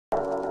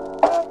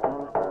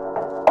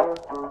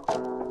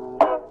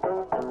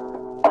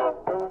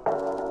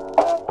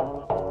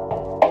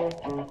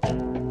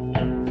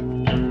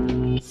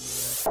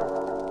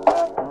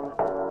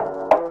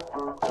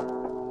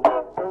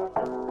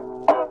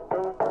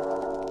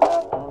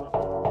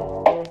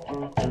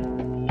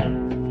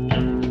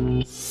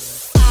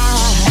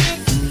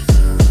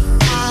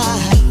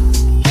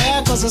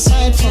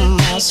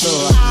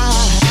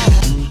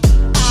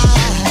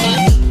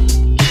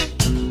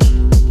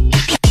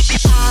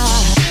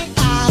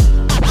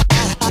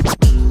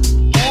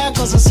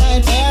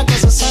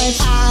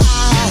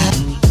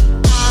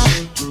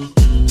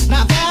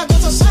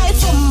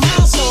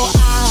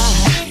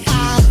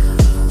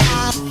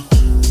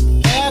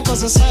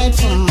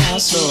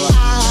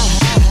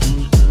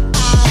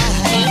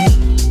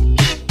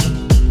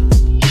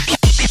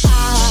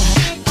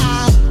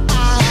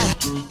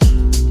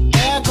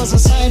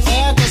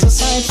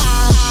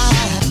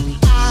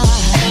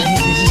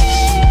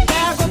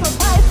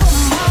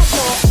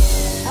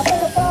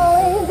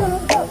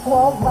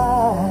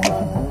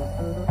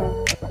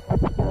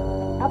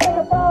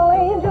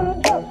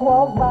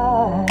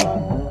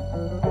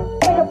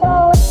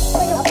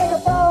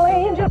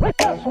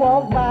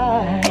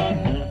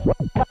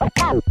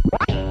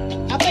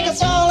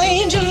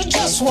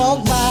just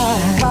walk by.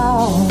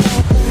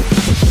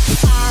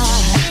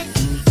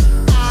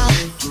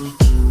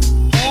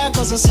 There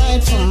goes a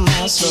sight from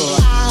my soul.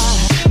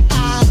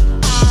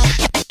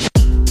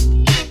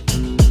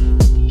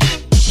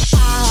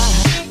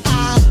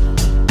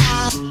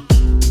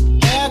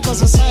 There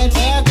goes a sight,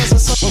 there goes a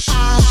sight.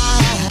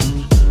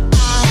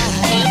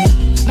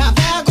 Now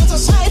there goes a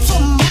sight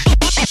from my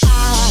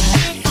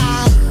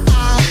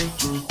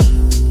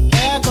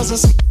there goes a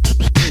sight.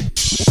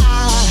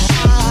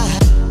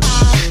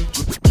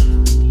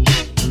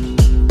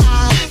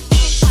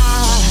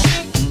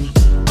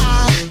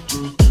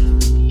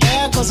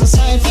 There goes a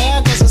sight,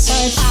 there goes a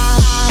sight.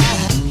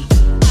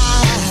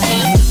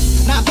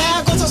 Now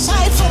there goes a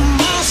sight from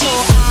my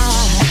soul.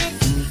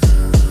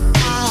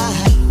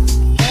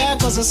 There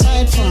goes a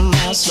sight from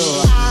my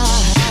soul.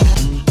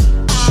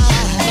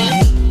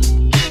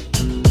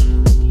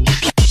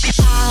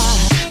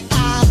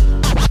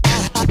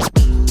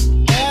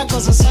 There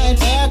goes a sight,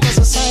 there goes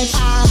a sight.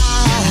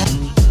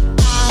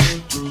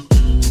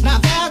 Now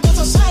there goes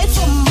a sight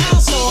from my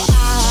soul.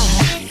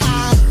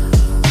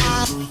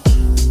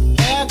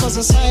 There goes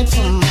a sight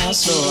from my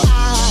soul.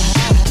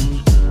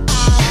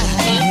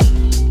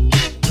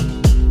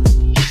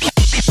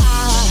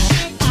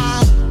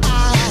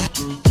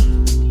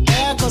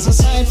 There goes a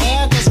sight,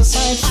 there goes a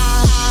sight.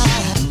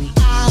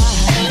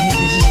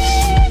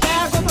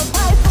 There goes a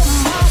sight from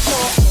my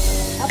soul.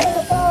 I think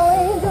it's all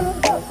angels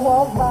just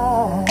walk by.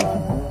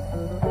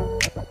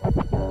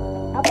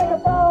 I think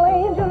it's all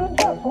angels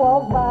just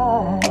walk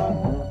by.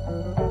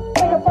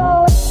 I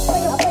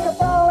think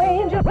it's all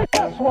angels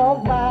just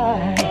walk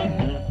by.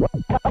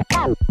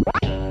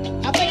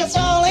 I think it's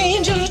all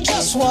angels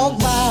just walk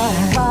by.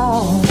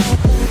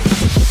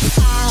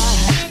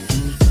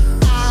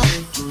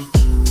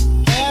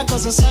 There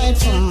goes a sight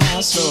from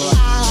my soul.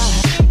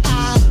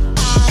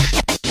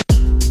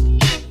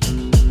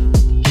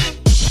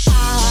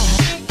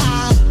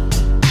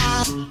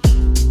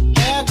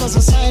 There goes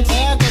a sight,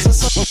 there goes a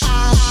sight.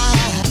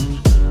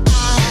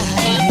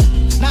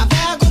 Now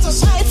there goes a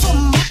sight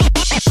from my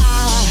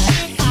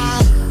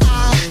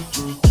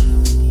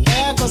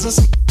there goes a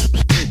sight.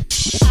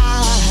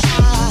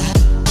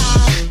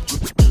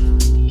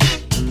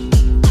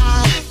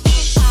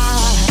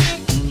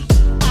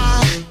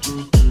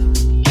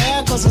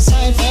 There goes a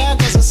sight, there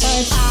goes a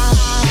sight.